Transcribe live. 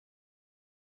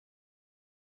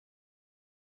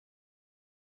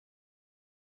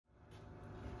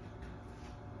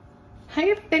Hi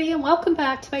everybody and welcome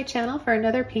back to my channel for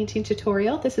another painting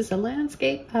tutorial. This is a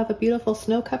landscape of a beautiful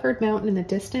snow-covered mountain in the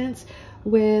distance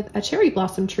with a cherry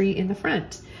blossom tree in the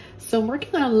front. So I'm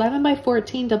working on 11 by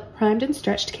 14 double primed and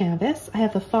stretched canvas. I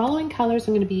have the following colors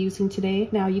I'm going to be using today.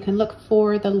 Now you can look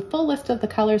for the full list of the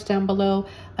colors down below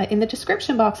in the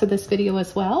description box of this video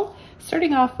as well.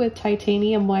 Starting off with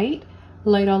titanium white,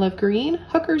 light olive green,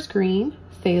 hooker's green,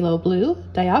 phthalo blue,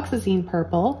 dioxazine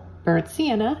purple, burnt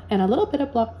sienna, and a little bit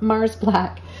of Mars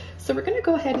black. So we're going to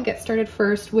go ahead and get started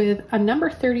first with a number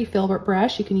 30 filbert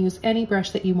brush. You can use any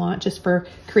brush that you want just for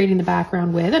creating the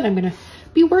background with, and I'm going to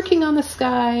be working on the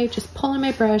sky, just pulling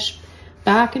my brush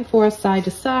back and forth, side to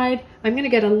side. I'm going to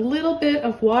get a little bit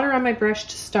of water on my brush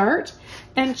to start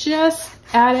and just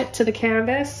add it to the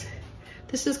canvas.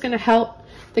 This is going to help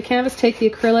the canvas take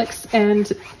the acrylics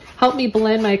and help me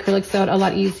blend my acrylics out a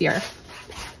lot easier.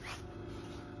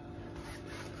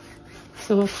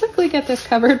 So we'll quickly get this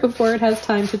covered before it has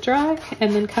time to dry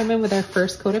and then come in with our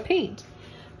first coat of paint.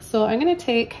 So I'm going to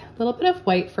take a little bit of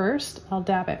white first. I'll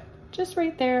dab it just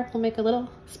right there. We'll make a little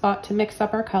spot to mix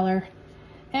up our color,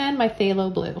 and my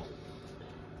phthalo blue.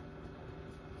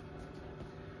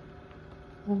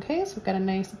 Okay, so we've got a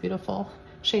nice beautiful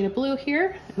shade of blue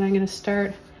here, and I'm going to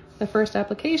start the first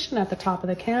application at the top of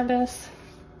the canvas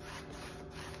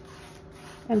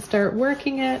and start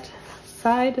working it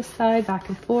side to side, back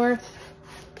and forth.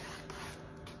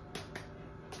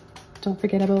 Don't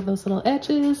forget about those little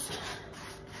edges.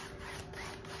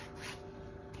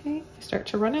 Okay, start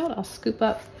to run out, I'll scoop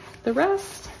up the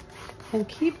rest and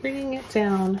keep bringing it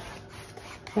down.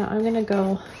 Now I'm gonna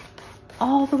go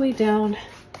all the way down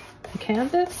the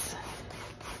canvas.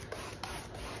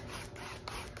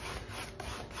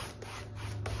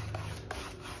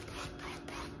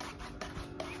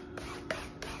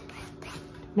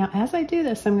 Now as I do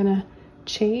this, I'm gonna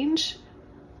change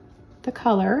the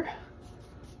color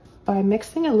by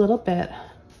mixing a little bit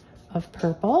of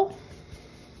purple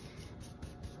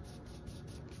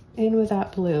in with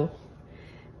that blue.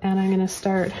 And I'm gonna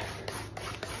start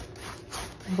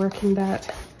working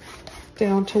that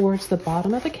down towards the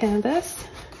bottom of the canvas.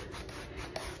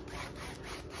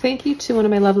 Thank you to one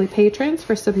of my lovely patrons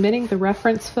for submitting the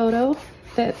reference photo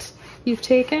that you've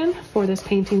taken for this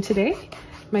painting today.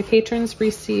 My patrons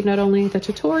receive not only the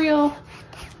tutorial,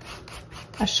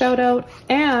 a shout out,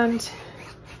 and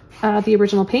the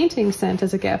original painting sent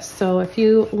as a gift. So if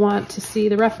you want to see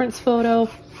the reference photo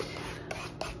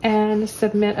and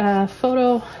submit a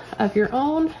photo of your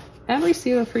own and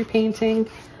receive a free painting,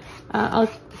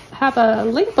 I'll have a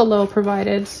link below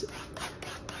provided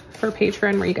for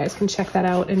Patreon where you guys can check that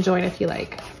out and join if you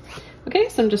like. Okay,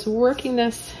 so I'm just working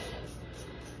this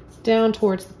down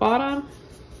towards the bottom.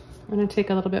 I'm going to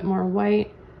take a little bit more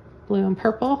white, blue, and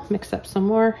purple, mix up some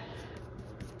more.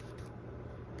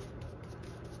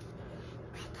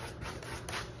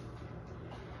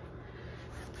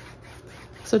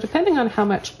 So depending on how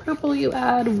much purple you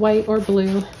add, white or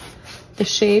blue, the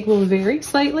shade will vary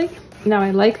slightly. Now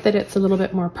I like that it's a little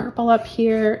bit more purple up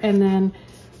here, and then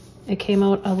it came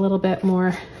out a little bit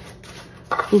more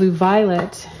blue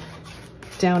violet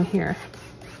down here.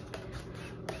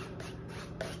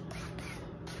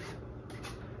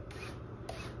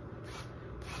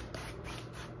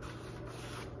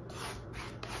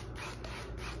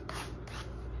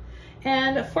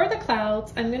 And for the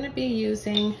clouds, I'm going to be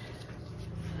using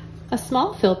a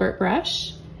small filbert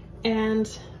brush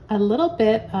and a little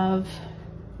bit of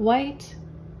white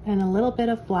and a little bit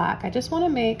of black. I just want to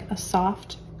make a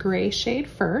soft gray shade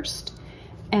first,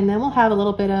 and then we'll have a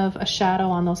little bit of a shadow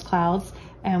on those clouds,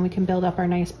 and we can build up our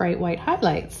nice bright white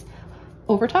highlights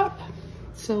over top.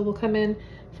 So we'll come in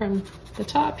from the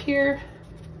top here.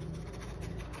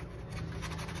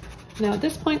 Now at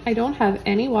this point, I don't have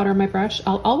any water on my brush.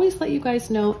 I'll always let you guys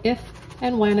know if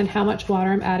and when and how much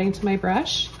water I'm adding to my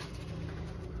brush.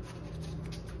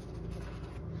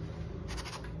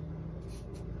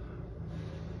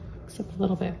 Mix up a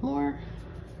little bit more.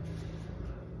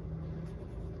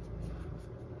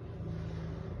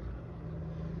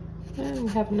 And we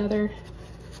have another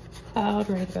cloud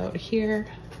right about here.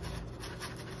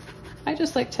 I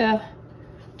just like to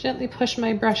gently push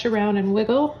my brush around and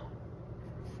wiggle.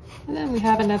 And then we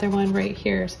have another one right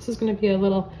here. So this is going to be a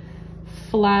little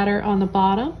flatter on the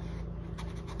bottom.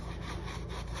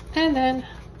 And then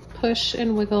push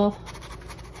and wiggle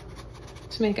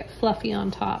to make it fluffy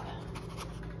on top.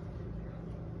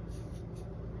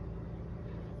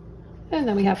 And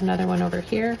then we have another one over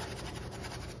here.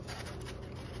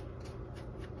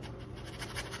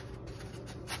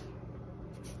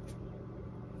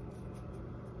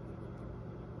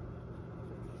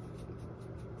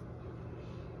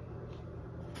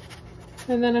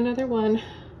 And then another one,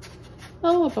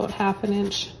 oh, about 1/2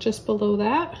 inch just below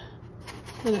that.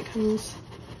 And it comes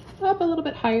up a little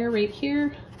bit higher right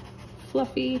here,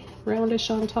 fluffy,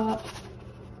 roundish on top.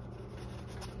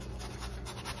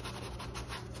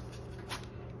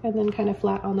 And then kind of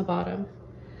flat on the bottom.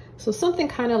 So something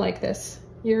kind of like this.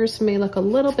 Yours may look a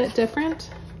little bit different.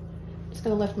 I'm just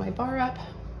gonna lift my bar up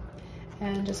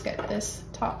and just get this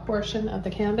top portion of the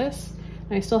canvas.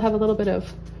 And I still have a little bit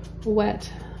of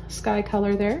wet sky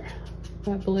color there,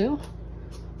 that blue.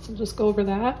 So just go over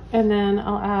that. And then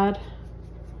I'll add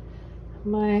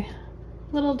my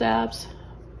little dabs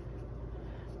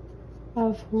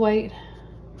of white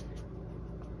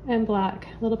and black,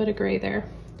 a little bit of gray there.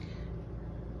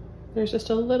 There's just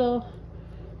a little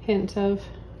hint of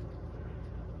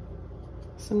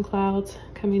some clouds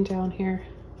coming down here.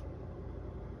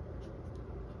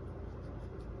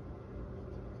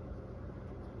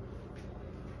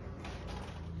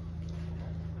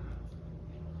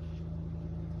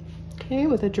 Okay,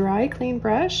 with a dry, clean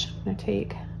brush, I'm gonna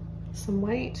take some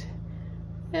white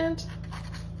and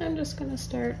I'm just gonna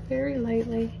start very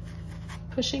lightly,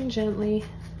 pushing gently.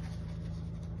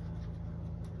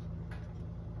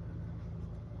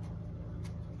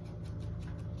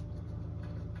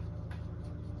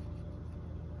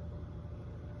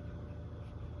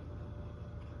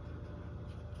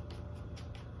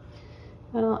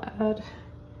 And I'll add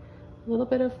a little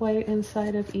bit of white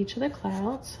inside of each of the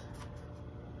clouds.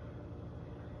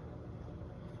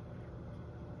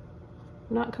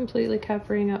 I'm not completely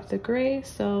covering up the gray,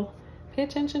 so pay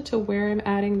attention to where I'm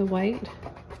adding the white.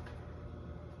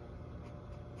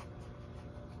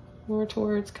 More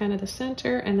towards kind of the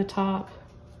center and the top.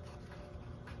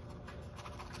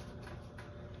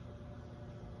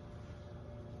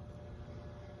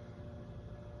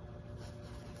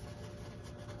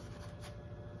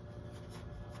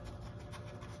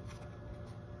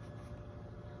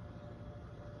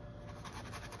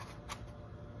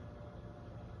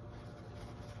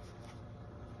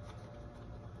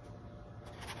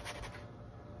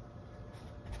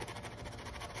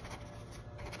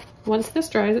 Once this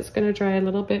dries, it's going to dry a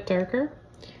little bit darker.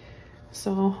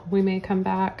 So we may come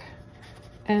back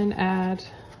and add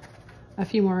a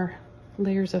few more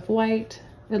layers of white,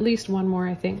 at least one more,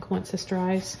 I think, once this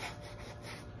dries.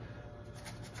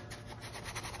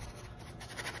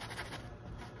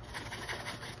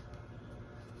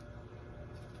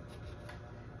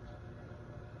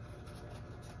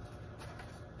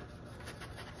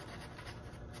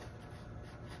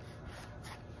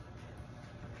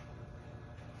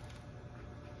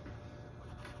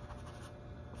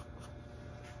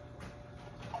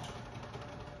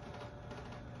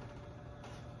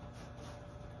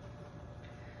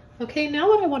 Okay, now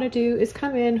what I want to do is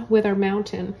come in with our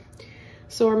mountain.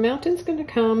 So our mountain's going to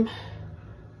come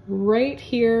right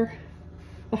here,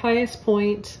 the highest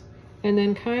point, and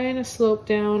then kind of slope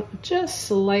down just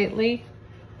slightly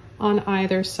on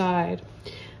either side.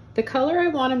 The color I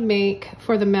want to make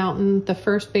for the mountain, the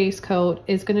first base coat,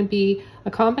 is going to be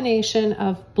a combination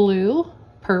of blue,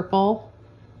 purple,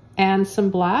 and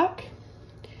some black.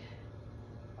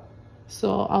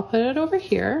 So I'll put it over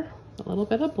here, a little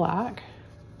bit of black.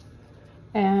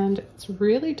 And it's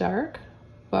really dark,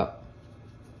 but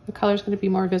the color is going to be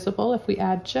more visible if we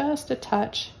add just a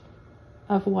touch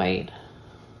of white.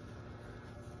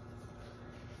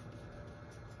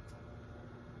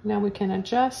 Now we can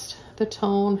adjust the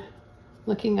tone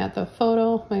looking at the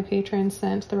photo my patron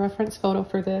sent, the reference photo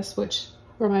for this, which,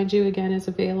 remind you again, is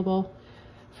available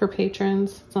for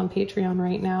patrons. It's on Patreon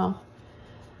right now.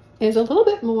 Is a little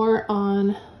bit more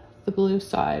on the blue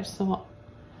side. So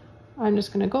I'm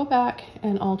just going to go back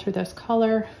and alter this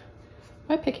color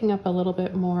by picking up a little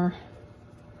bit more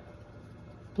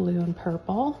blue and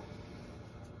purple.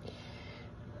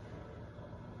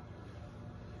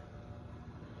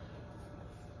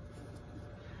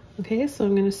 Okay, so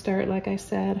I'm going to start, like I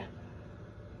said,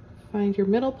 find your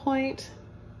middle point,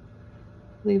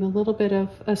 leave a little bit of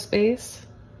a space,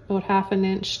 about 1/2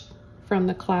 inch from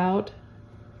the cloud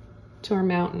to our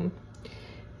mountain.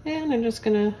 And I'm just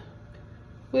going to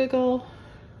wiggle,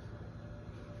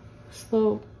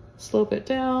 slope it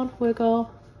down,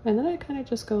 wiggle, and then it kind of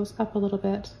just goes up a little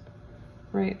bit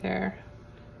right there.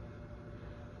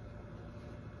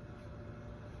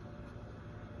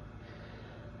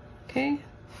 Okay,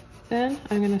 then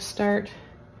I'm going to start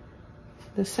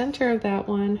the center of that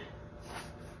one,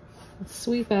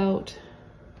 sweep out,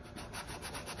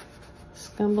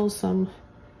 scumble some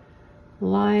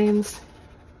lines,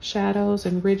 shadows,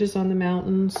 and ridges on the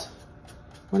mountains.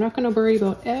 We're not going to worry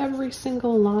about every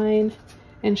single line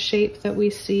and shape that we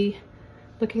see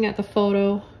looking at the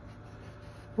photo.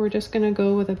 we're just gonna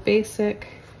go with a basic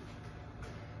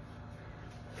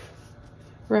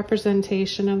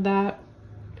representation of that,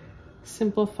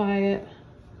 simplify it.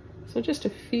 So just a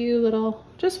few little,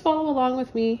 just follow along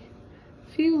with me,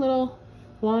 a few little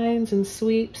lines and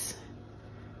sweeps,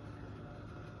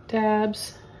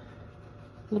 dabs,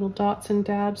 little dots and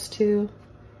dabs too.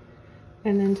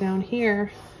 And then down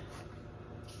here,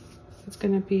 it's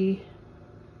gonna be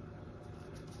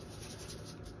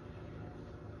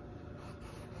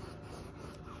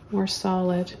more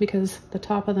solid because the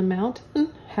top of the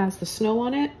mountain has the snow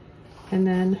on it, and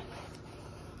then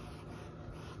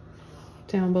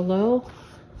down below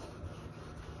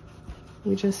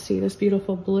we just see this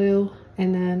beautiful blue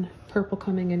and then purple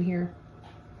coming in here.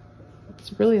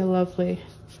 It's really a lovely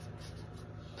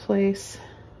place.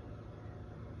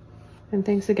 And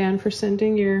thanks again for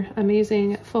sending your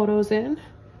amazing photos in.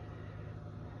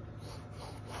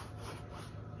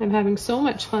 I'm having so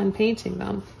much fun painting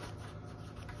them.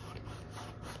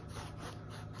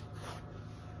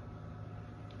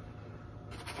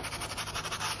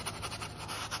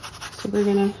 So we're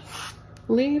gonna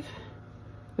leave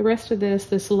the rest of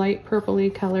this light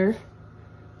purpley color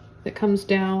that comes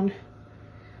down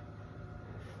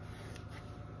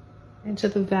into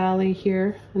the valley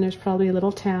here, and there's probably a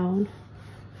little town.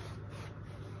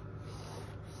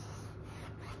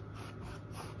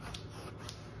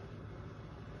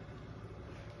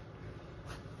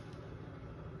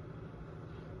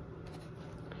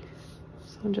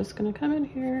 So I'm just gonna come in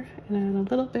here and add a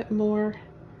little bit more,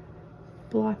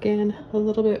 block in a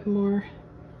little bit more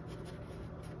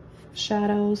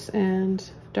shadows and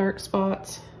dark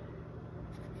spots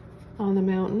on the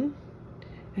mountain.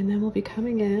 And then we'll be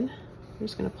coming in, I'm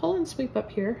just gonna pull and sweep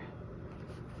up here,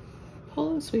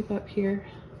 pull and sweep up here.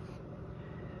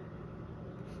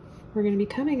 We're gonna be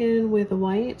coming in with the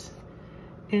white,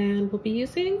 and we'll be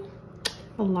using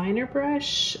a liner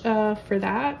brush for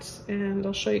that, and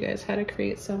I'll show you guys how to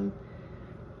create some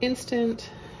instant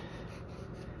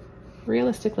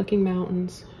realistic looking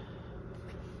mountains.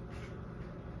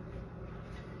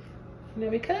 Now,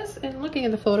 because in looking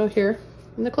at the photo here,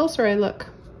 and the closer I look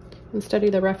and study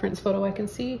the reference photo, I can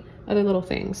see other little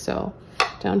things. So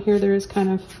down here there is kind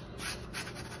of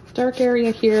dark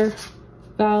area here,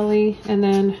 valley, and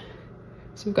then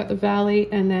so we've got the valley,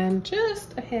 and then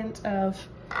just a hint of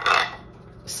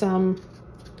some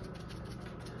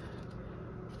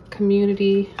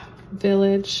community,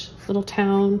 village, little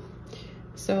town.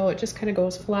 So it just kind of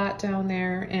goes flat down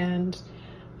there. And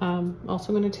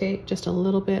also I'm going to take just a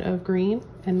little bit of green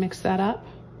and mix that up,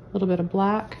 a little bit of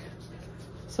black.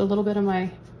 So a little bit of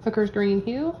my Hooker's green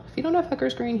hue. If you don't have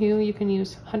Hooker's green hue, you can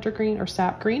use hunter green or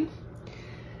sap green.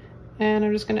 And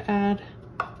I'm just going to add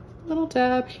a little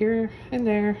dab here and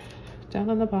there, down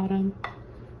on the bottom.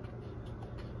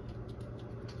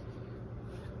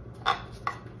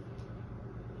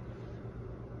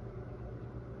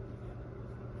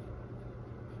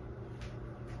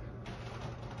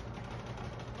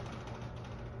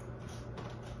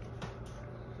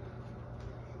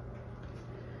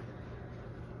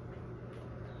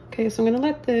 Okay, so I'm gonna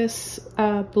let this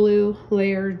blue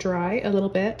layer dry a little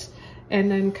bit and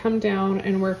then come down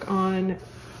and work on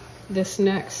this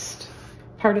next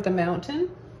part of the mountain.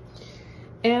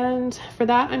 And for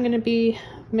that, I'm gonna be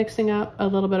mixing up a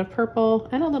little bit of purple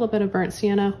and a little bit of burnt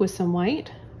sienna with some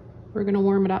white. We're gonna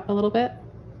warm it up a little bit.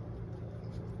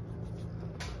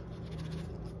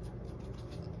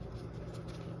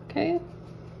 Okay.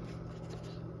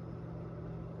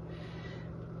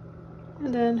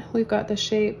 And then we've got the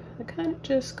shape that kind of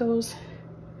just goes,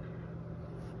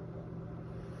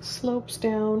 slopes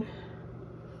down.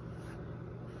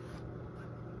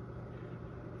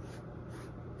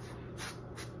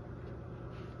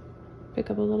 Pick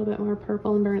up a little bit more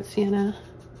purple and burnt sienna,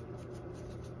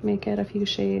 make it a few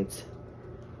shades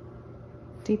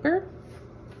deeper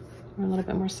or a little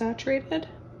bit more saturated,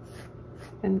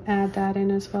 and add that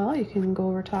in as well. You can go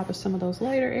over top of some of those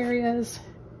lighter areas.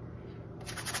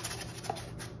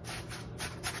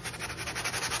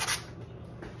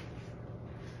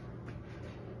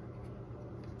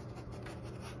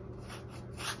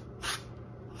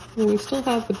 And we still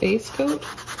have the base coat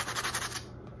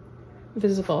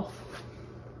visible.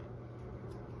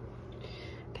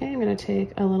 Okay, I'm going to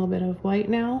take a little bit of white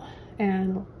now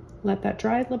and let that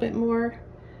dry a little bit more.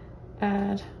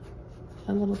 Add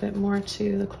a little bit more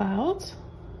to the clouds.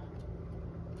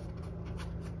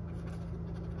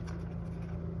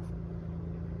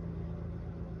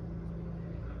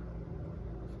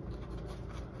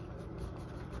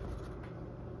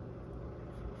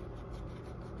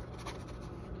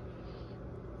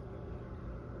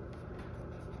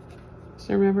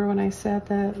 So remember when I said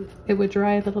that it would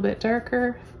dry a little bit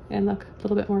darker and look a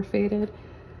little bit more faded.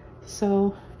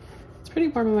 So it's pretty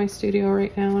warm in my studio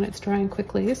right now and it's drying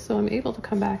quickly. So I'm able to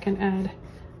come back and add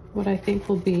what I think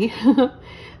will be the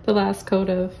last coat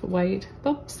of white.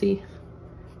 Oopsie.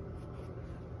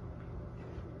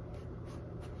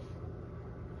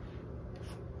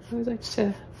 I always like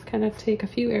to kind of take a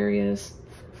few areas,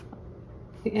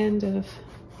 the end of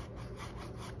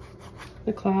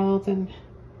the clouds, and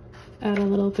add a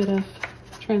little bit of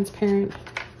transparent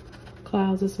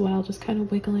clouds as well, just kind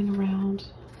of wiggling around.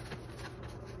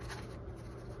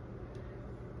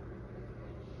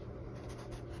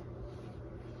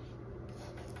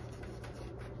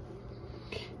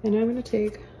 And I'm going to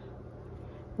take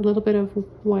a little bit of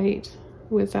white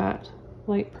with that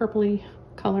light purpley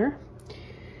color.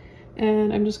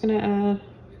 And I'm just going to add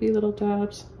a few little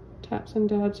dabs, taps and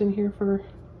dabs in here for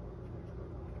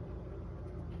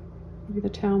maybe the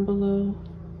town below.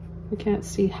 We can't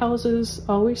see houses.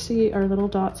 All we see are little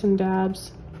dots and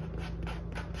dabs.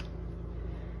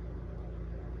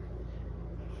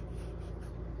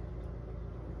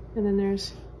 And then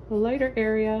there's a lighter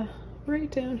area right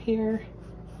down here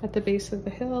at the base of the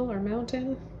hill or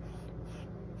mountain.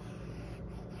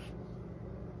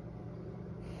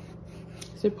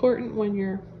 It's important when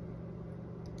you're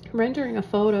rendering a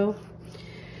photo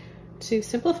to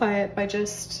simplify it by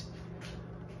just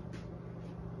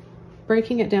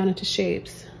breaking it down into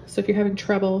shapes. So if you're having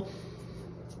trouble,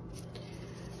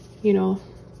 you know,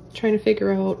 trying to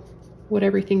figure out what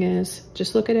everything is,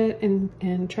 just look at it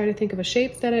and try to think of a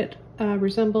shape that it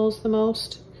resembles the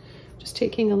most. Just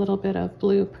taking a little bit of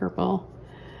blue, purple,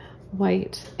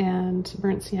 white, and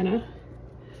burnt sienna.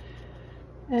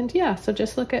 And yeah, so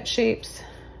just look at shapes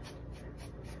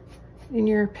in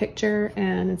your picture,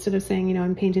 and instead of saying, you know,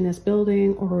 I'm painting this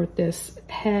building or this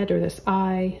head or this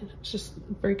eye, just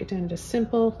break it down into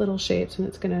simple little shapes, and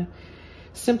it's gonna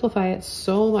simplify it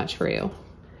so much for you.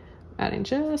 Adding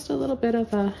just a little bit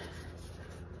of a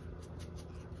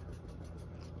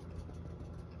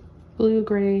blue,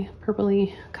 gray,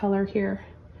 purpley color here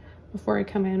before I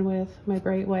come in with my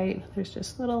bright white. There's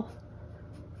just little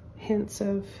hints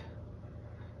of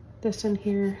this in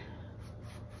here,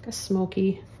 like a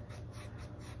smoky,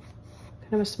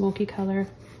 kind of a smoky color.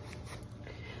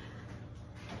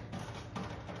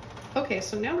 Okay,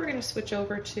 so now we're going to switch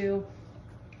over to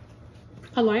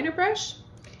a liner brush,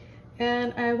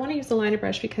 and I want to use the liner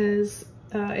brush because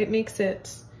it makes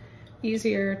it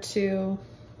easier to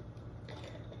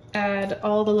add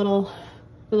all the little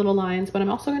lines, but I'm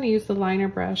also going to use the liner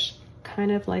brush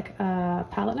kind of like a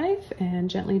palette knife and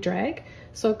gently drag.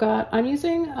 So I'm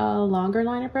using a longer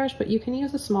liner brush, but you can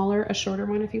use a shorter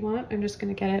one if you want. I'm just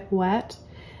going to get it wet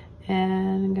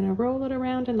and I'm going to roll it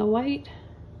around in the white.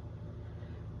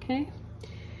 Okay,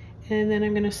 and then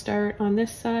I'm going to start on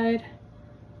this side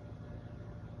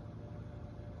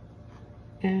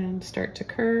and start to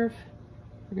curve.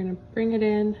 We're going to bring it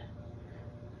in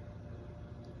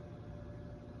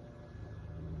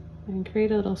and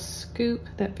create a little scoop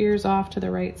that veers off to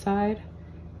the right side.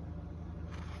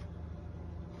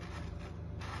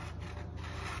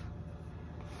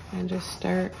 And just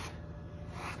start.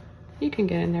 You can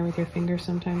get in there with your fingers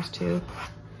sometimes too.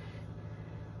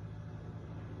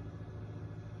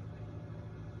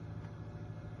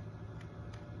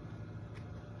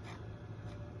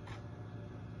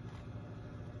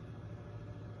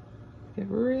 Get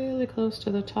really close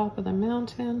to the top of the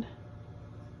mountain.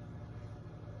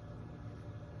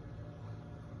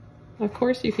 Of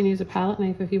course, you can use a palette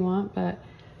knife if you want, but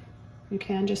you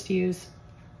can just use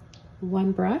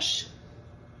one brush.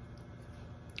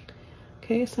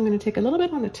 Okay, so I'm going to take a little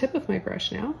bit on the tip of my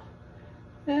brush now,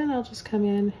 and I'll just come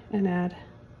in and add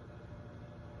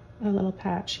a little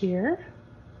patch here.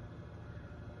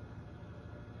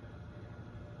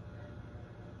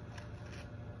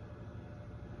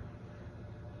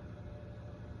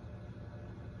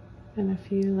 And a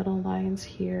few little lines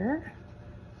here.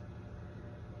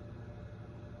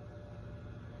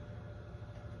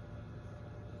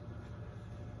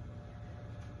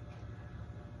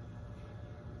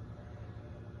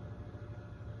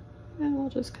 And we'll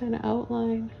just kind of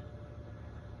outline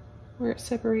where it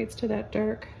separates to that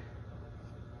dark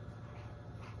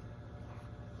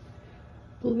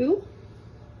blue.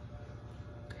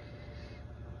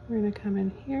 We're going to come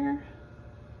in here,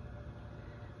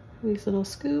 these little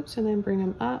scoops, and then bring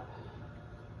them up.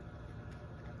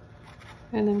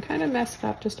 And then kind of mess it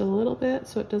up just a little bit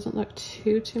so it doesn't look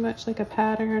too much like a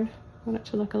pattern. I want it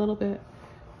to look a little bit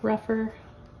rougher.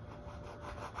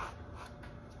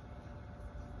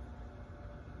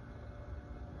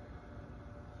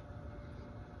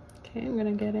 Okay, I'm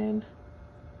gonna get in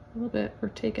a little bit, or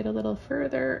take it a little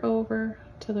further over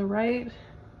to the right,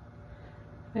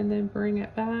 and then bring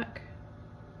it back.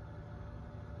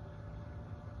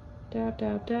 Dab,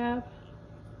 dab, dab.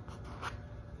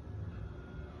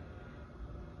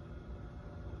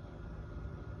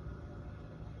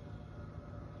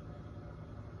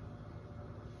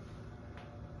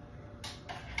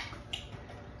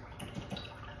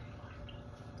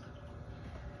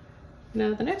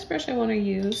 Now the next brush I want to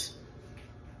use,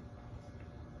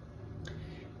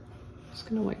 just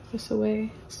going to wipe this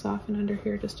away, soften under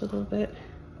here just a little bit.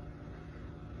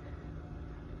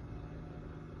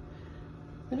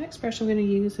 The next brush I'm going to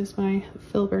use is my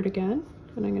filbert again,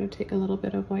 and I'm going to take a little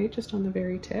bit of white just on the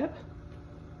very tip.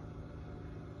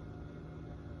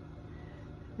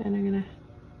 And I'm going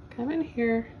to come in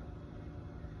here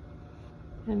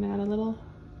and add a little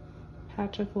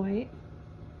patch of white.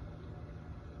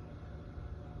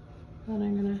 And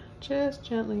I'm going to just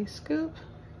gently scoop.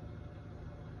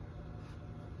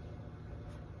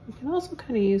 You can also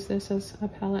kind of use this as a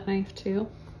palette knife too.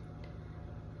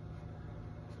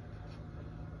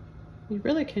 You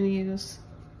really can use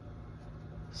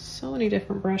so many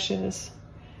different brushes.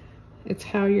 It's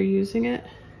how you're using it.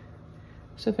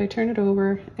 So if I turn it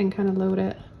over and kind of load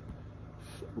it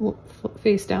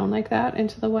face down like that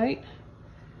into the white,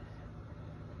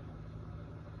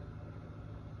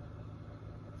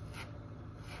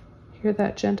 hear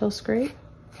that gentle scrape?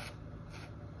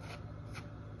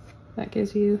 That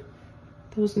gives you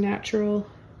those natural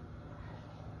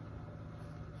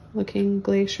looking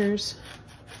glaciers.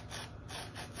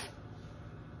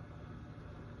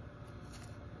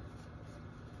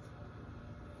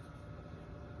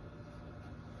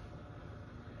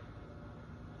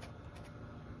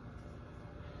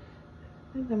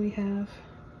 And then we have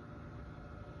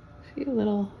a few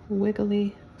little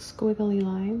wiggly, squiggly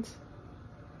lines.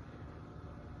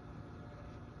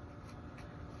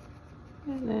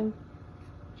 And then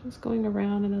just going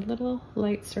around in a little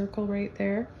light circle right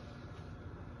there.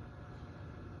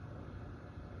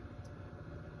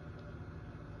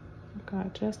 I've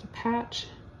got just a patch,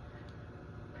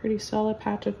 pretty solid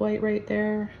patch of white right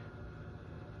there.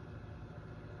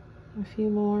 A few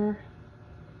more.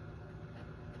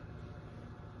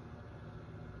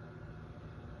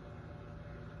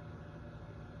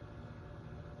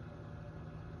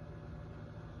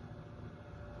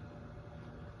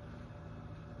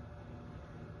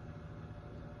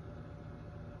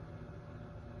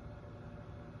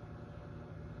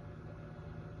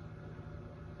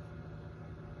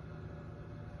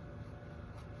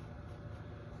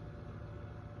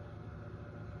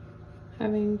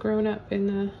 Having grown up in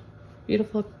the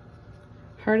beautiful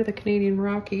heart of the Canadian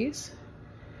Rockies,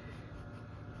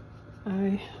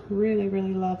 I really,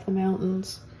 really love the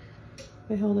mountains.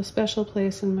 They hold a special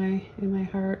place in my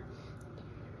heart.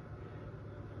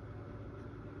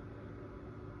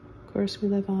 Of course, we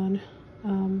live on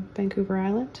Vancouver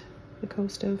Island, the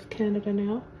coast of Canada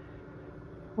now,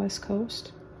 west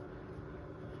coast.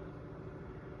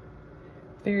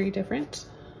 Very different.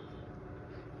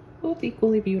 Both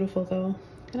equally beautiful though,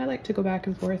 and I like to go back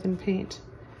and forth and paint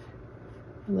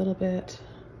a little bit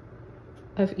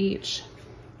of each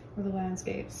of the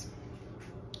landscapes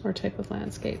or type of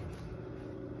landscape.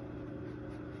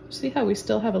 See how we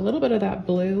still have a little bit of that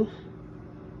blue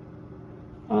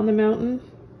on the mountain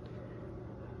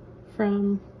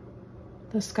from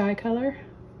the sky color?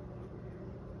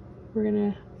 We're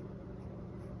gonna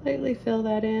lightly fill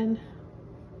that in.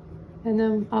 And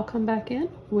then I'll come back in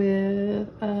with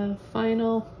a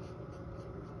final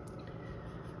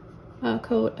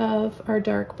coat of our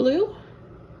dark blue.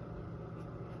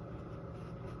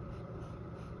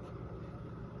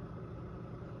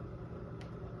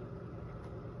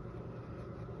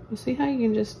 You see how you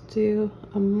can just do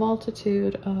a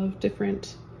multitude of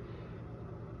different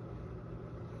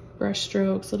brush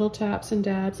strokes, little taps and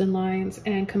dabs and lines,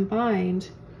 and combined,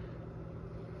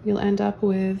 you'll end up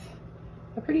with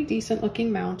a pretty decent looking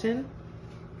mountain.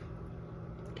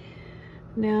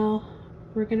 Now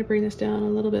we're going to bring this down a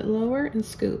little bit lower and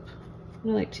scoop. I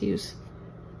like to use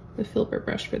the filbert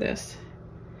brush for this.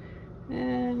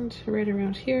 And right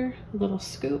around here, a little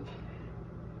scoop.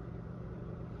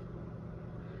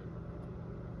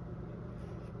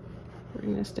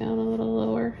 Bring this down a little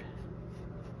lower.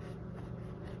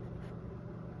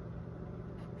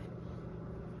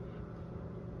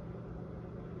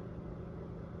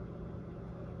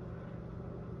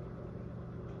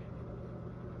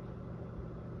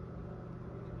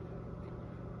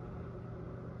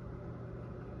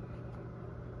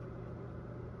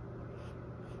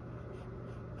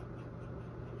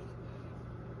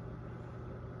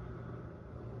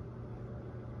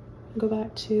 Go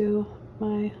back to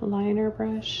my liner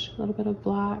brush, a little bit of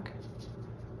black,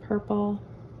 purple,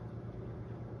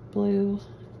 blue,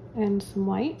 and some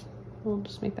white. We'll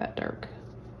just make that dark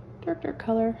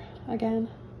color again.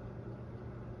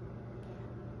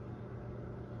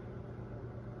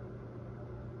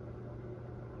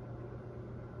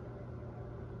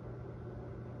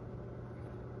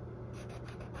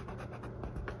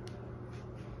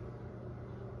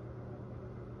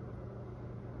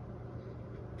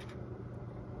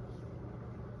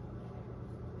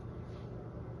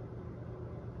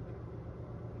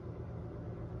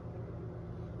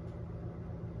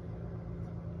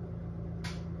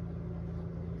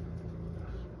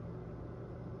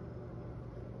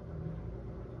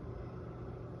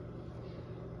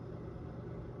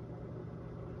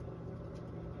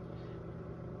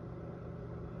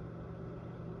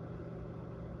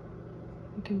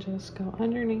 You can just go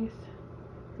underneath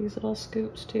these little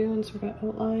scoops too and sort of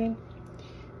outline,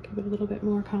 give it a little bit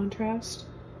more contrast.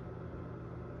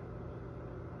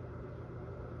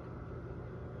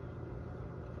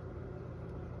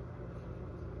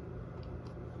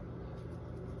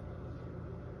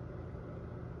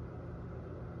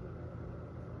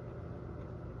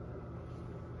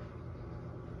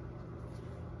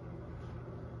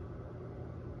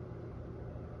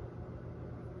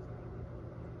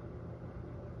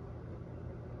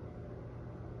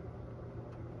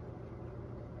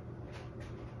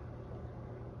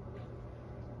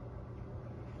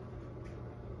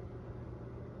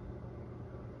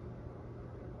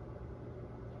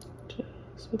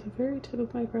 Just with the very tip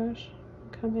of my brush,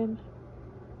 come in,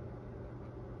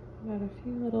 add a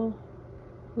few little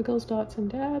wiggles, dots, and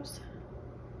dabs.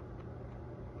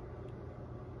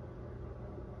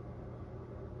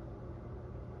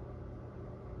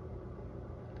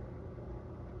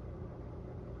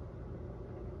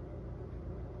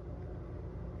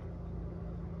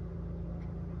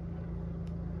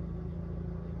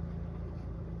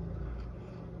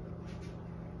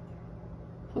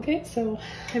 Okay, so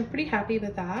I'm pretty happy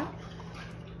with that.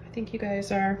 I think you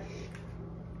guys are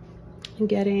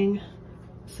getting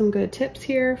some good tips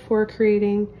here for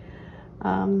creating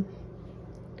some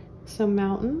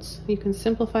mountains. You can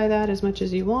simplify that as much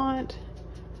as you want.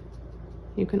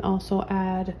 You can also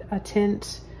add a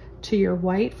tint to your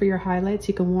white for your highlights.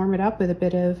 You can warm it up with a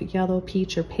bit of yellow,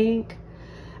 peach, or pink.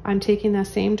 I'm taking that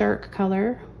same dark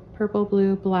color, purple,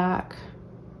 blue, black,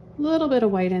 a little bit of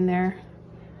white in there.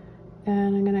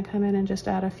 And I'm gonna come in and just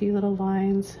add a few little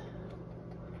lines,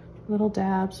 little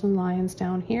dabs and lines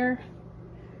down here.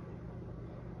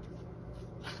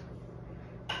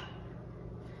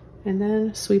 And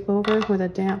then sweep over with a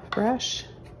damp brush,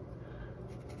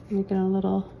 make it a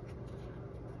little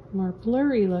more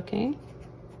blurry looking.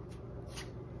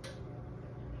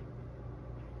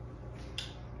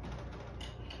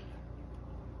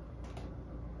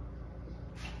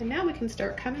 And now we can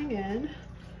start coming in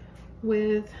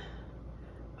with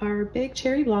our big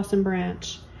cherry blossom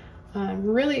branch. I'm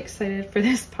really excited for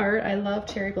this part. I love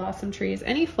cherry blossom trees.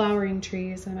 Any flowering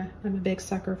trees I'm a big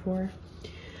sucker for.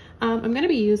 I'm going to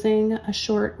be using a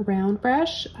short round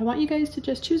brush. I want you guys to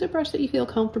just choose a brush that you feel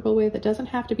comfortable with. It doesn't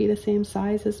have to be the same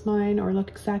size as mine or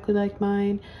look exactly like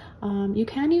mine. You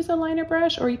can use a liner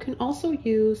brush, or you can also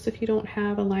use, if you don't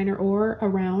have a liner or a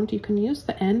round, you can use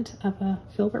the end of a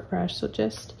filbert brush. So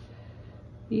just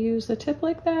use the tip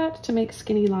like that to make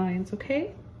skinny lines,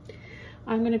 okay?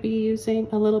 I'm going to be using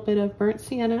a little bit of burnt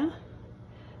sienna,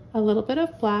 a little bit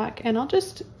of black, and I'll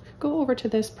just go over to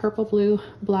this purple, blue,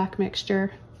 black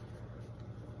mixture.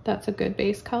 That's a good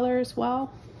base color as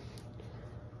well.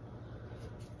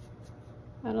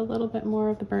 Add a little bit more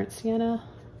of the burnt sienna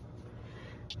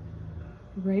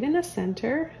right in the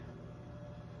center.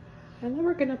 And then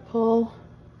we're going to pull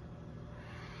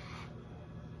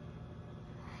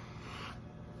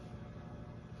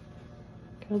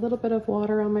a little bit of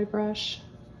water on my brush.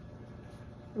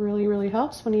 It really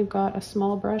helps when you've got a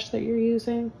small brush that you're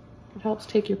using. It helps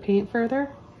take your paint further.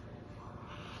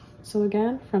 So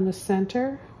again, from the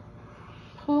center,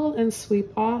 pull and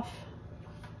sweep off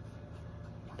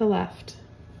the left.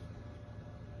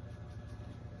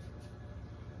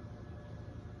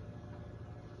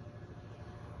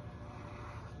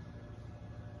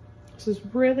 This is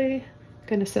really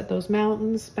going to set those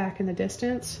mountains back in the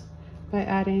distance by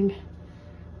adding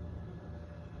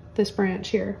this branch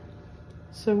here.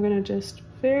 So I'm going to just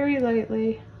very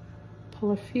lightly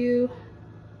pull a few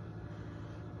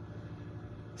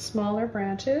smaller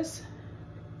branches.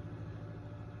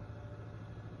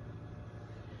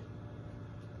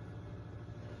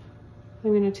 I'm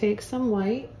going to take some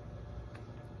white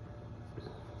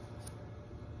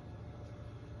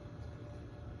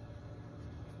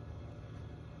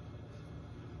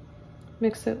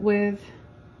mix it with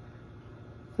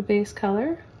the base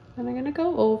color, and I'm gonna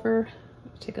go over,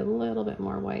 take a little bit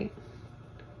more white,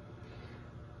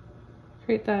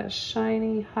 create that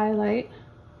shiny highlight.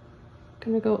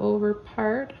 I'm gonna go over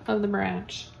part of the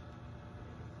branch.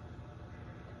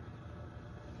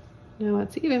 Now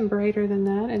it's even brighter than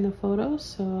that in the photo,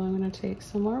 so I'm gonna take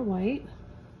some more white.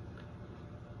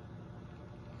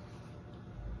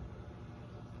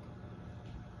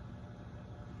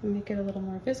 And make it a little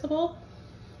more visible.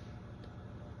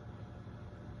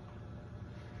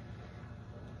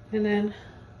 And then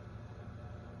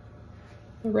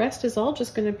the rest is all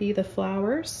just gonna be the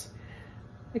flowers,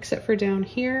 except for down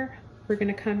here, we're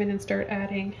gonna come in and start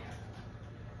adding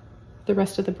the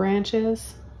rest of the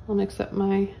branches. I'll mix up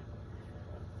my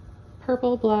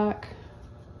purple, black,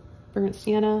 burnt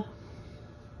sienna.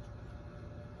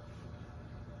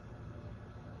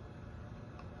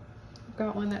 I've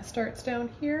got one that starts down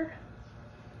here,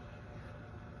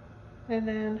 and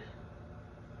then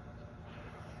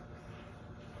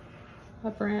a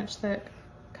branch that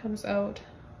comes out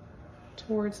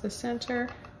towards the center.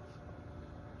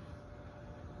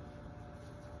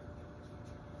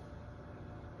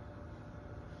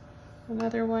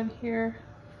 Another one here.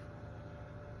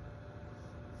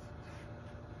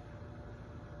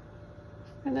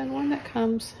 And then one that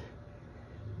comes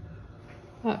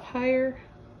up higher.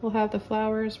 We'll have the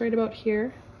flowers right about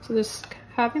here. So this,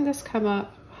 having this come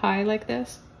up high like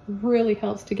this really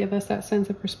helps to give us that sense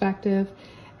of perspective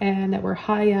and that we're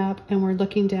high up and we're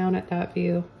looking down at that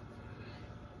view.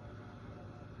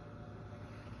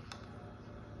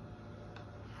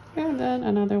 And then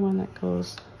another one that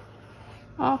goes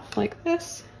off like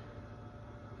this.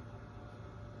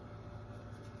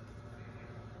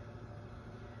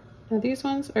 Now these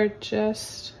ones are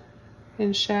just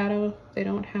in shadow. They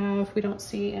don't have, we don't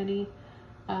see any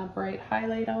bright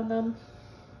highlight on them.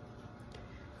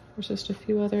 There's just a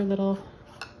few other little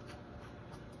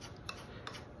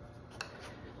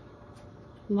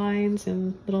lines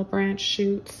and little branch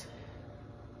shoots.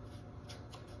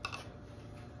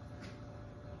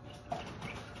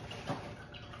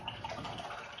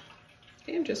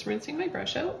 Okay, I'm just rinsing my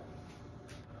brush out.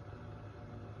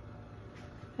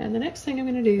 And the next thing I'm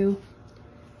going to do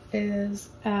is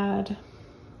add,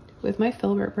 with my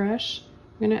filbert brush,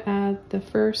 I'm going to add the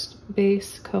first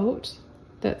base coat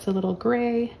that's a little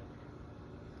gray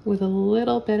with a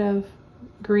little bit of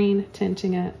green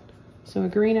tinting it. So a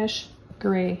greenish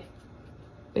gray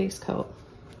base coat.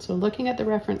 So looking at the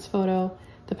reference photo,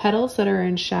 the petals that are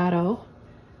in shadow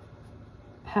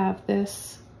have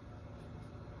this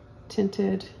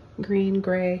tinted green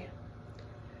gray.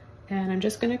 And I'm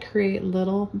just going to create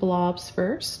little blobs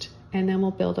first, and then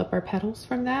we'll build up our petals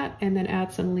from that and then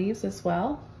add some leaves as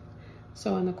well.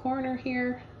 So in the corner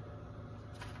here,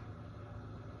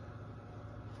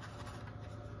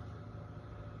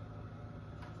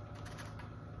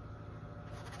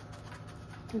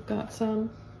 I've got some.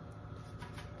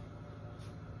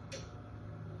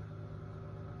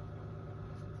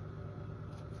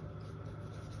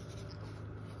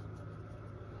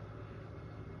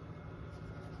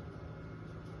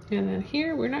 And then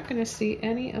here, we're not going to see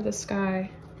any of the sky.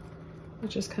 It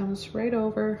just comes right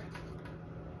over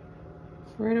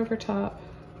top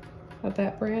of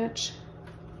that branch.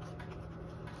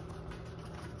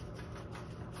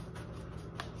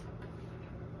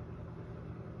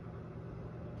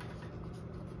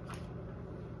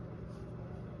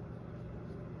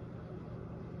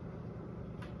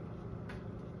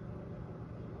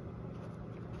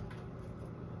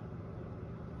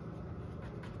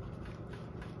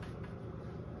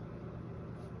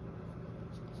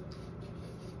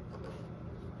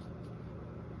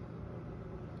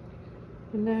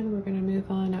 And then we're going to move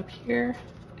on up here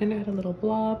and add a little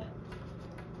blob.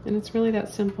 And it's really that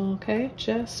simple, okay?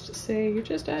 Just say you're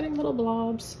just adding little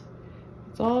blobs.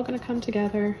 It's all going to come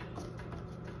together.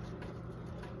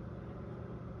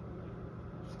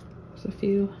 There's a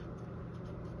few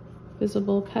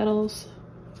visible petals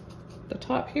at the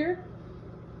top here.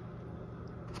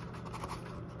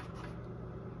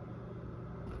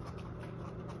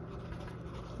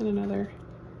 And another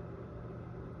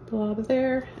blob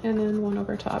there, and then one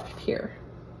over top here.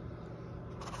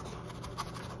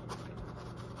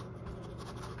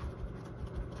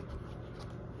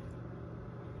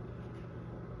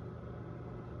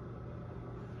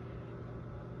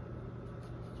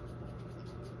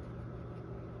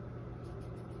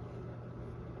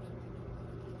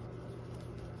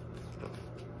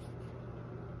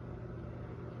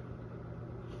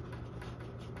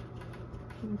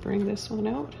 Bring this one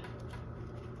out.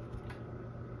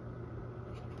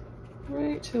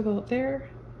 Right to about there.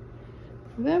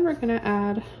 Then we're gonna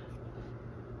add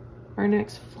our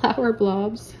next flower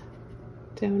blobs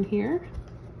down here.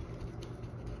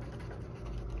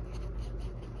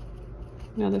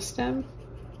 Now the stem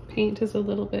paint is a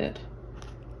little bit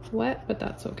wet, but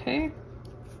that's okay.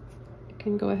 You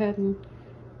can go ahead and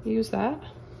use that.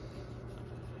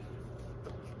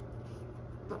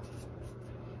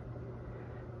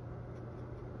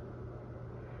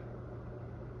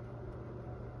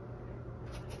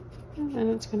 And then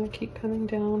it's going to keep coming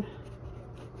down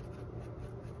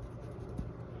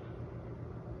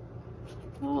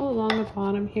all along the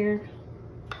bottom here.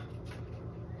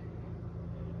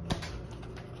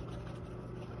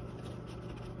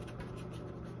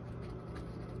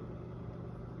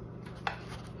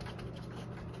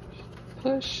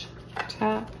 Push,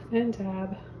 tap, and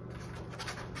dab.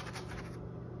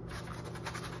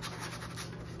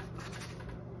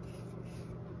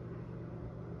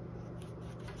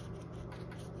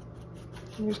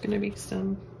 There's going to be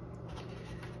some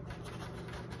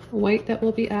white that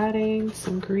we'll be adding,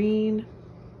 some green.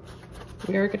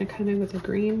 We are going to come in with a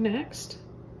green next.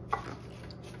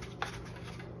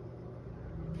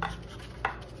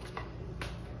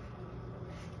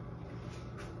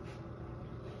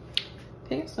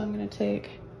 Okay, so I'm going to take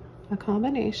a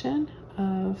combination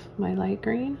of my light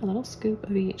green, a little scoop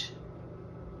of each.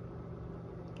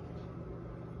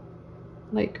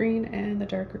 Light green and the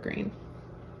darker green.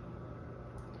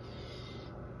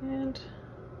 And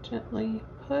gently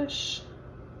push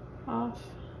off.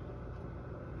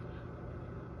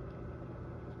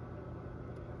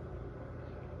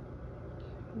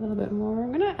 A little bit more.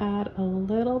 I'm going to add a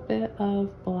little bit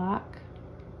of black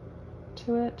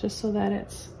to it just so that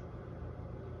it's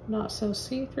not so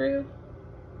see-through.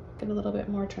 Get a little bit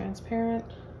more transparent.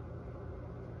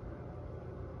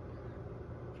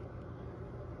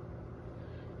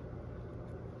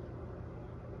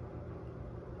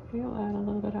 We'll add a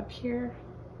little bit up here.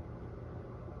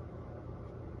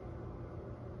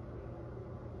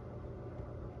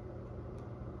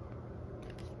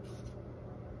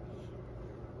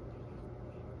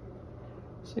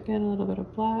 So again, a little bit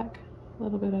of black, a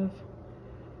little bit of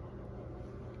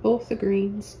both the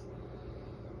greens.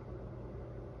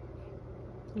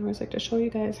 I always like to show you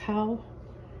guys how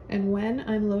and when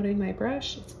I'm loading my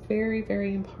brush. It's very,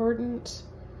 very important.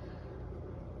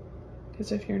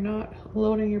 Because if you're not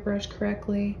loading your brush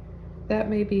correctly, that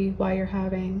may be why you're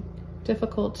having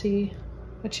difficulty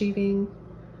achieving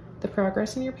the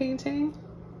progress in your painting.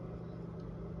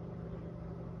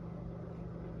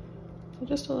 So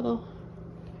just a little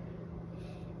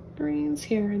greens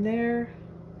here and there.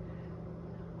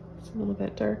 It's a little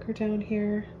bit darker down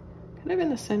here, kind of in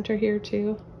the center here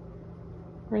too,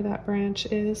 where that branch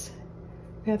is.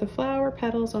 We have the flower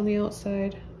petals on the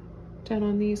outside, down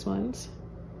on these ones.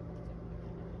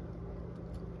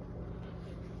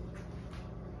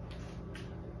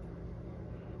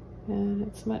 And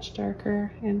it's much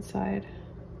darker inside.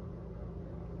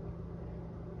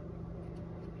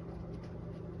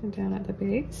 And down at the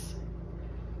base.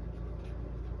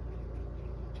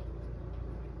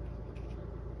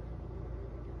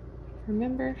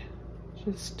 Remember,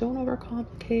 just don't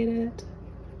overcomplicate it.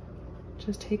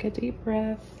 Just take a deep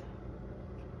breath.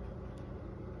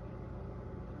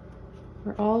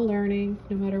 We're all learning,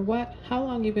 no matter how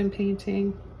long you've been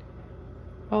painting,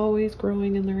 always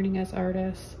growing and learning as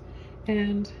artists.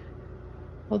 And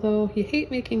although you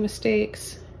hate making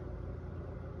mistakes,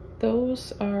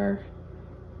 those are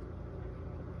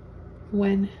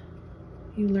when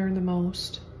you learn the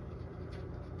most.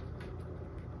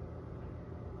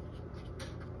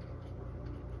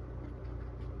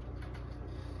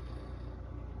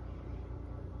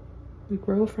 We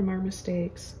grow from our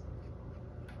mistakes.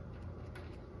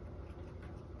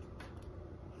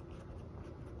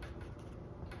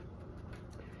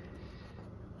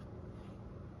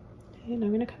 And I'm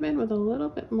going to come in with a little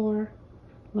bit more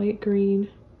light green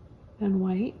and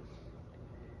white.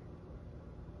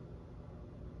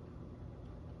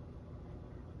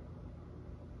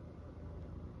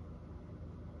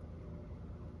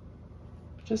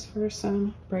 Just for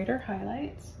some brighter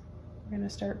highlights. We're going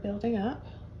to start building up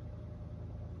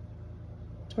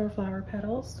to our flower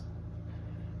petals.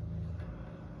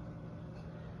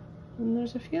 And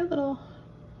there's a few little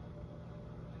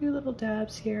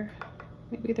dabs here.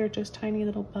 Maybe they're just tiny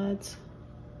little buds.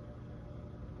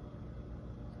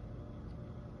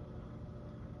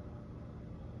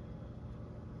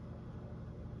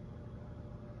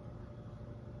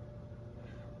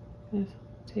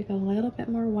 Take a little bit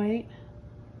more white.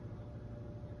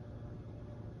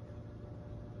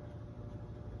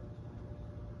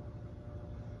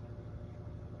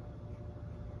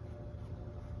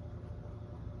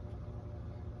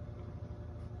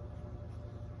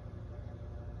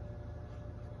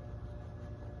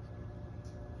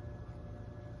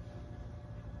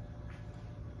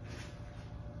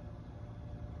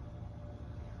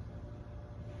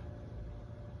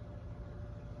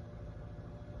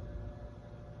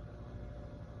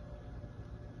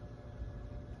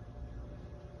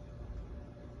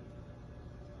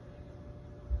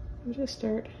 and just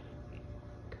start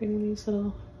creating these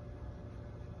little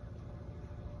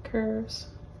curves,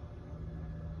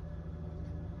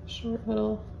 short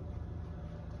little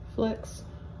flicks.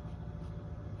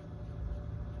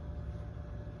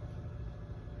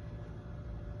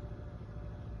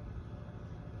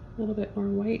 A little bit more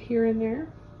white here and there.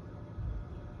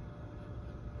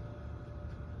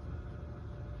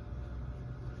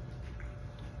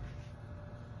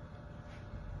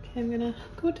 Okay, I'm gonna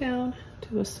go down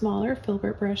to a smaller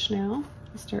filbert brush now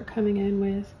and start coming in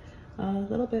with a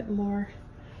little bit more,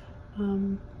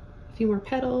 a few more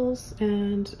petals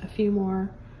and a few more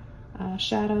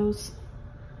shadows.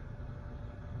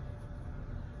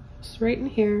 Just right in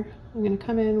here, I'm gonna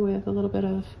come in with a little bit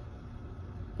of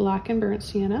black and burnt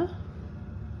sienna.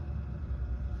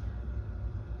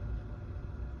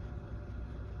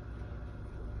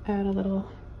 Add a little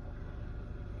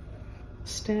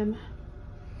stem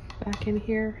back in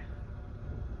here.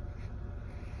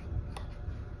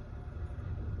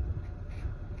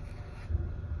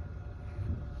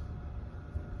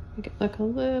 Make it look a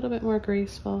little bit more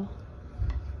graceful.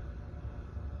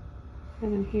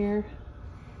 And in here,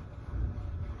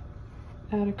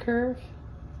 add a curve.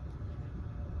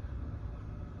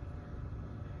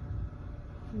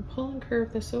 And pull and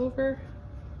curve this over.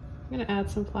 I'm gonna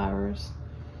add some flowers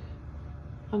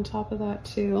on top of that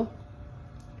too.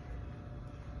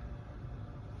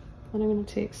 Then I'm gonna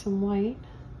take some white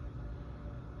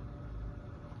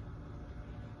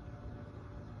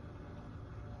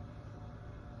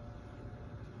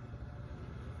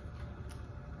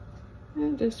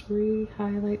and just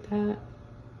re-highlight that.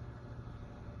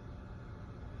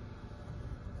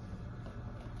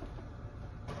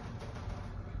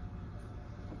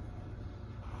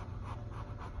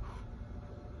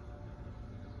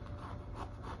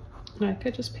 And I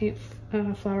could just paint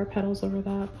flower petals over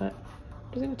that, but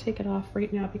I'm just gonna take it off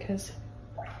right now because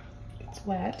it's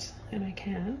wet and I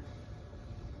can.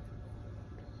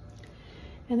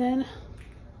 And then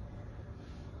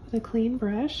with a clean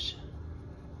brush,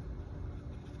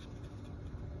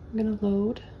 I'm gonna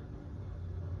load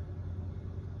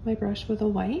my brush with a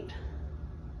white.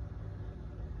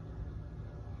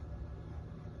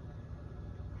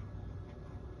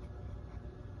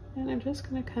 And I'm just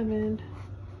gonna come in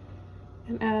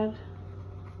and add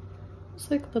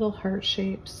just like little heart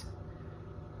shapes.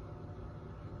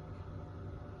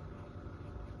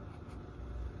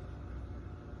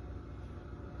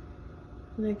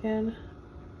 And again,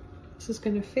 this is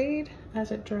going to fade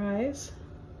as it dries.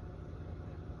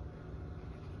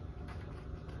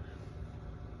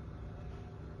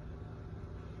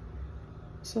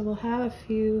 So we'll have a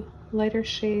few lighter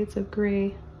shades of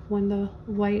gray when the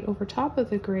white over top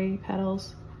of the gray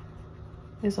petals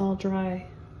is all dry.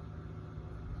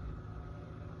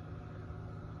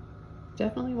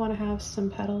 Definitely want to have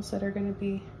some petals that are going to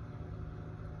be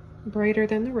brighter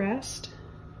than the rest.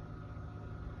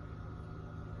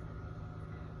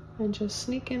 And just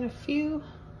sneak in a few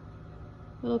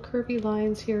little curvy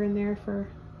lines here and there for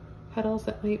petals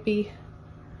that might be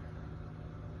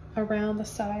around the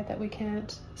side that we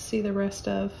can't see the rest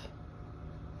of,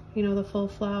 you know, the full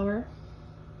flower.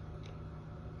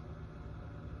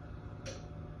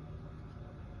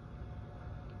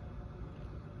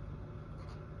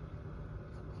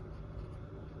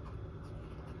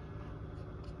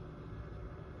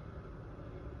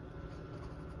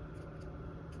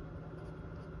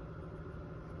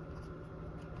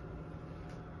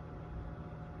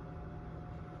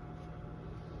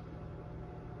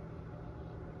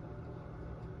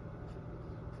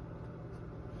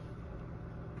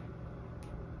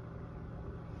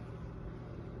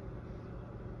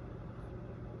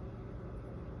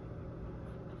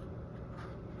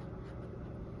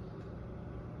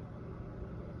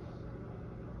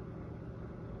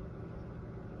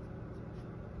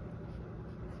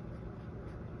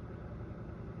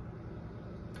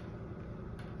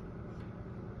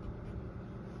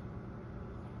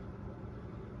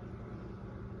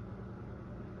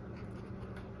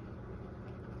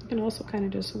 You can also kind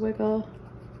of just wiggle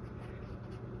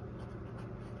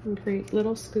and create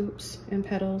little scoops and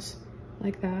petals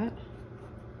like that.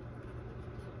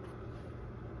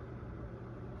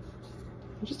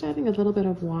 I'm just adding a little bit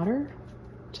of water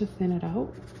to thin it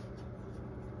out,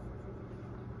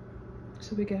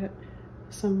 so we get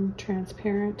some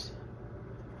transparent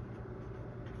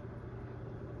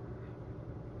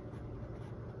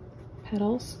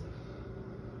petals.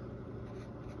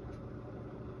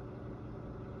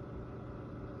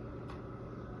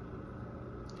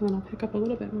 And then I'll pick up a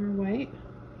little bit more white.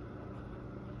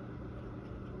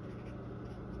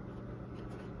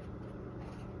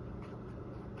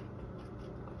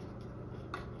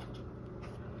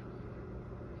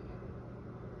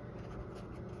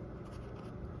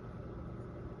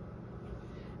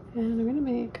 And I'm gonna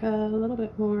make a little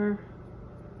bit more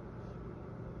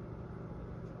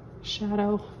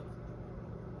shadow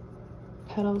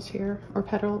petals here, or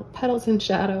petals in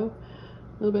shadow.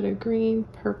 A little bit of green,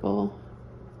 purple,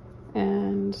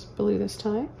 and blue this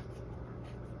time.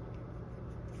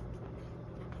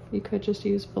 You could just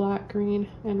use black, green,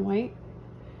 and white,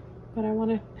 but I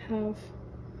want to have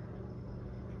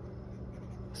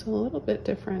it's a little bit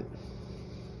different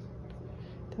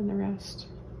than the rest.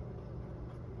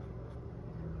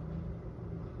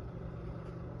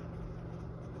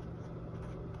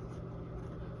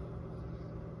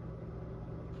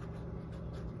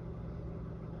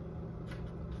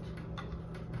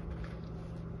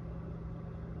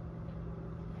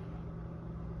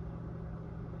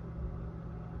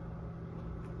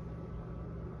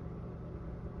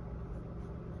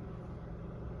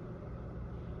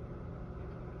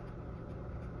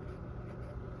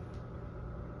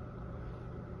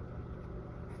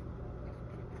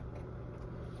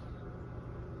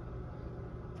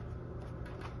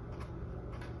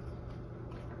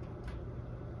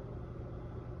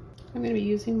 I'm going to be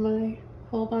using my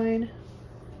Holbein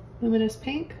Luminous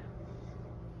Pink,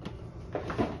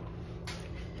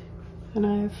 and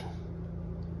I've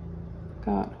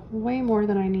got way more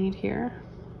than I need here.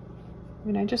 I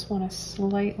mean, I just want to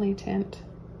slightly tint.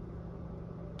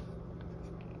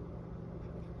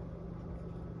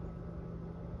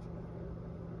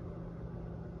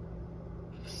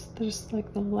 Just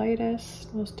like the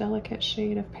lightest, most delicate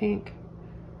shade of pink.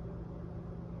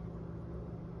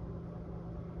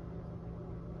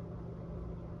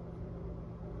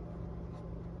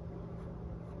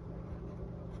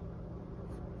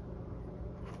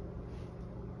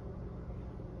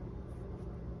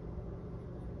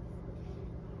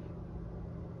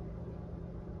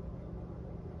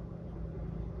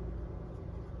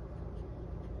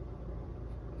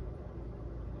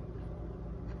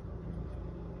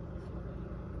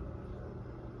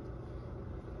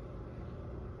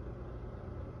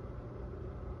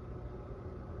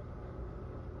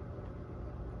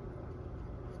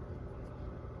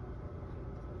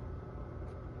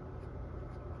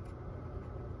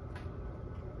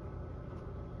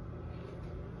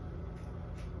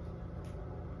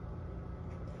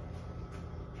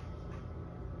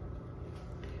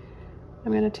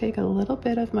 I'm going to take a little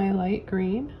bit of my light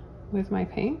green with my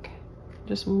pink,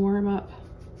 just warm up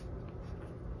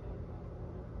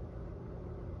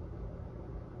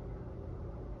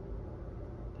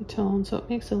the tone so it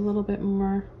makes it a little bit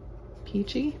more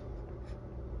peachy.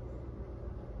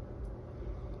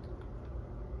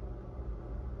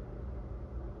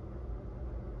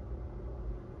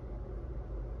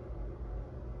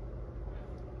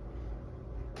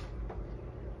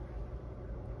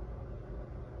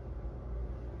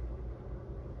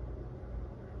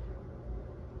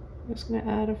 I'm just going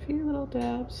to add a few little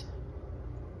dabs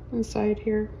inside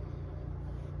here.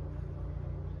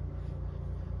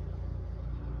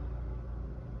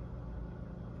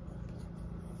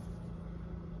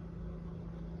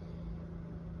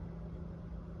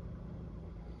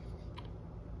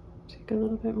 Take a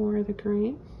little bit more of the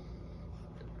green.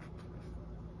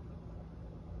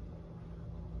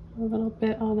 A little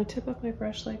bit on the tip of my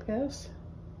brush like this.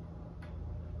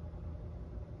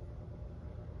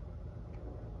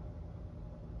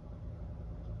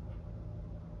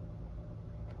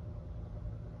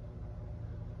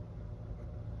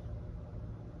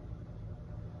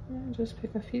 And just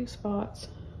pick a few spots.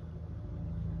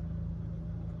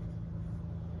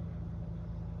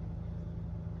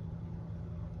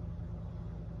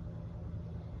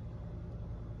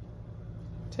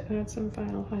 To add some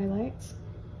final highlights.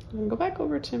 And go back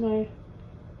over to my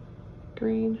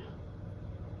green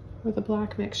with a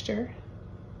black mixture.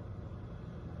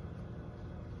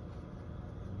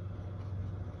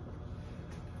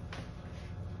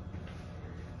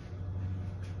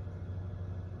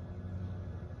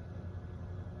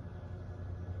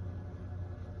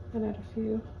 And add a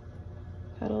few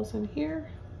petals in here.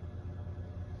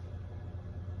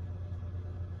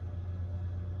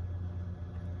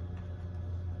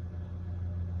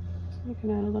 So you can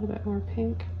add a little bit more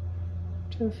pink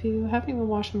to a few. I haven't even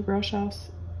washed my brush off.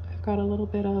 I've got a little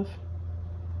bit of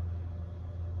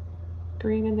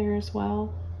green in there as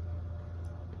well.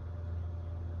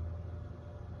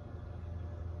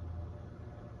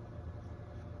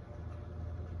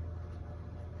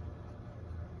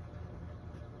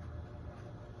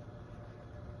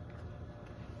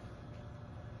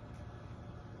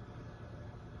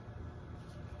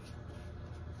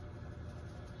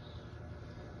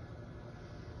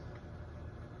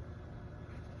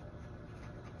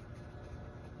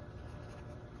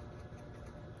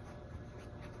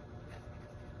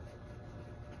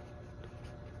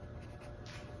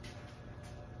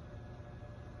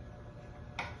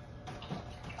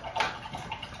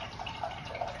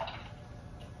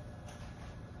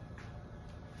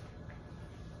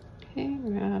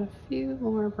 few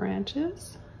more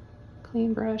branches.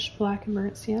 Clean brush, black and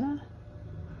burnt sienna.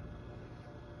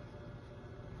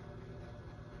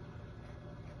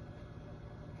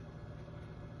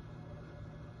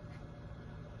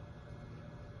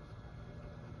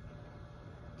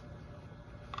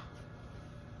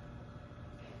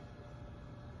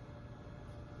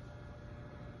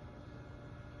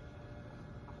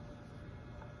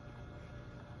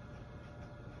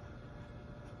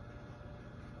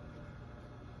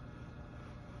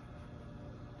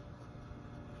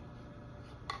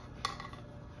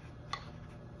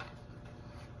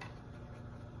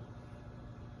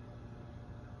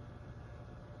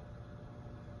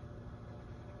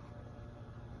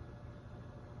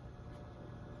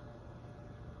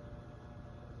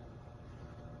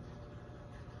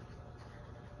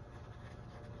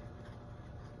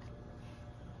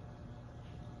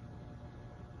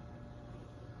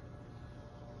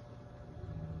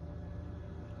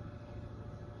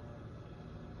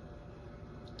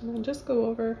 And then just go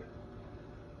over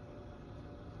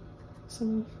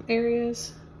some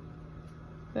areas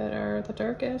that are the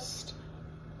darkest.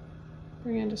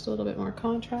 Bring in just a little bit more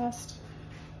contrast.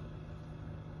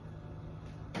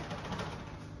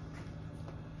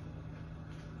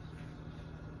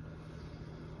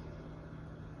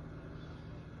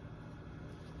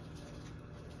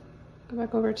 Go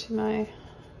back over to my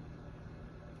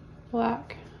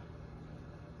black,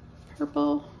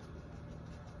 purple,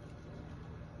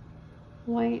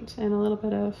 white, and a little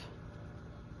bit of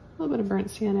burnt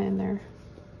sienna in there.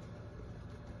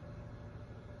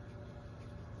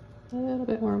 A little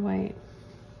bit more white.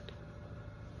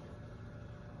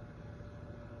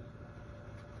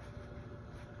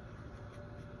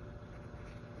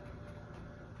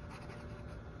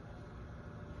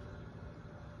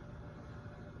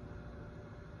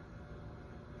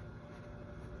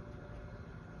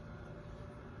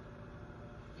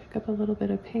 Pick up a little bit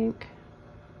of pink.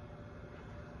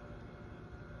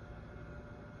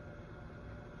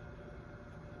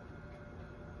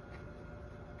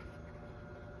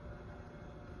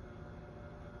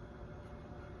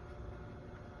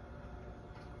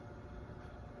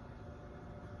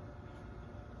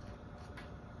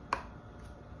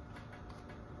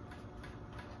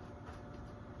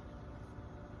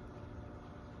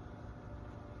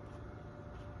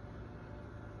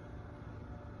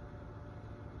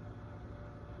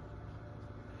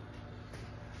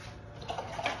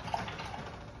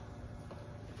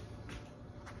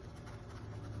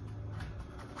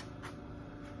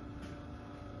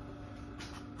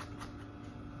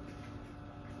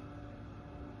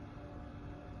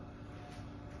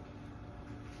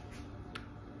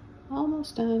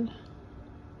 Almost done.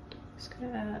 Just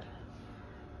gonna add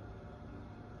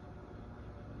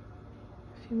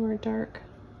a few more dark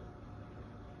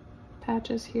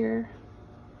patches here.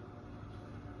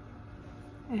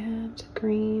 And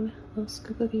green, a little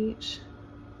scoop of each.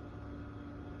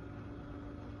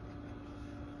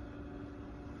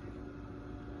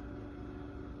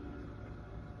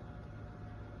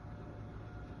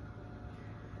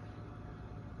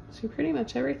 So pretty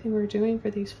much everything we're doing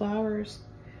for these flowers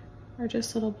are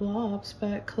just little blobs,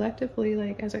 but collectively,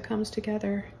 like as it comes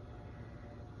together,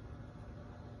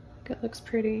 it looks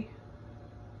pretty.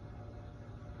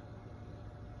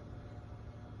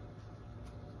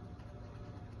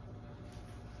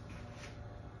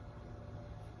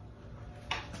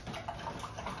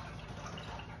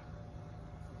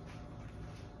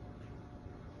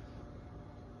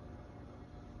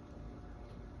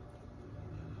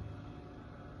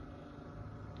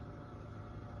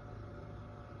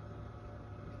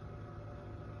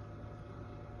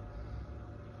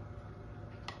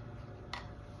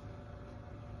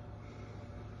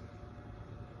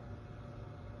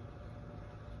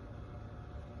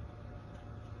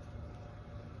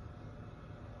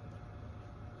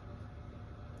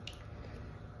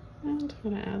 And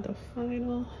I'm going to add the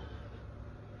final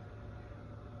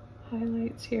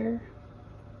highlights here,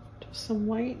 just some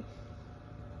white.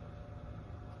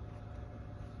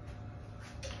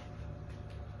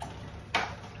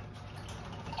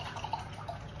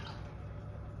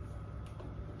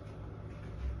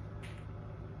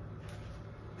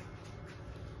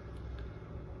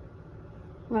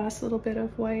 Last little bit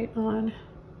of white on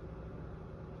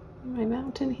my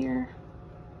mountain here.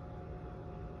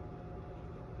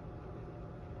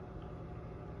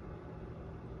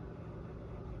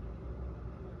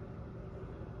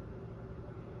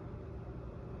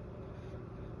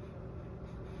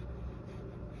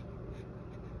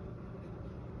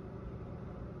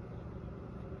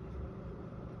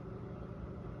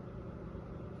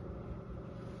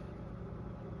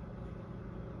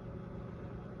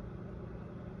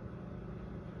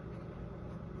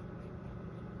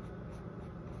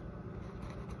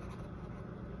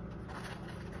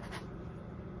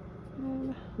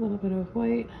 A little bit of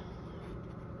white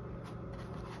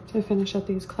to finish up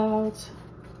these clouds.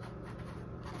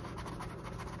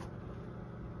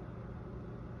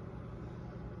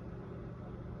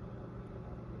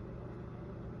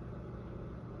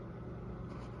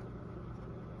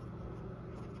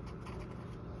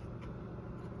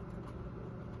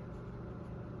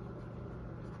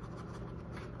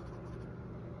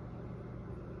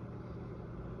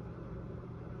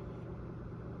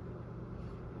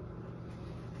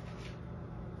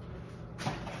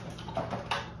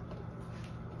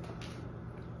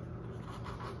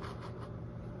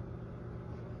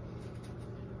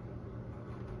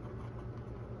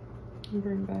 And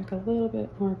bring back a little bit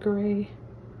more gray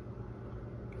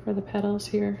for the petals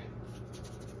here.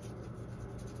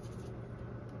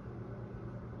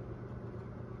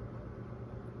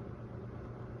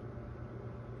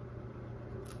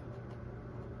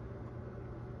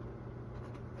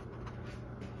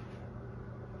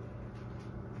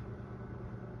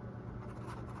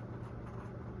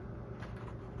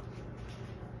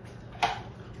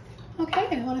 Okay,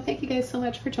 I want to thank you guys so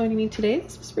much for joining me today.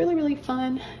 This was really, really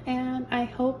fun, and I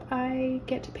hope I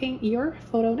get to paint your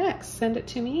photo next. Send it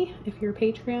to me. If you're a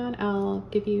Patreon, I'll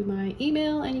give you my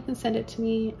email and you can send it to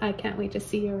me. I can't wait to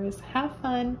see yours. Have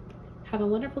fun, have a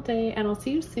wonderful day, and I'll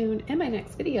see you soon in my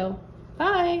next video.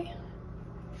 Bye!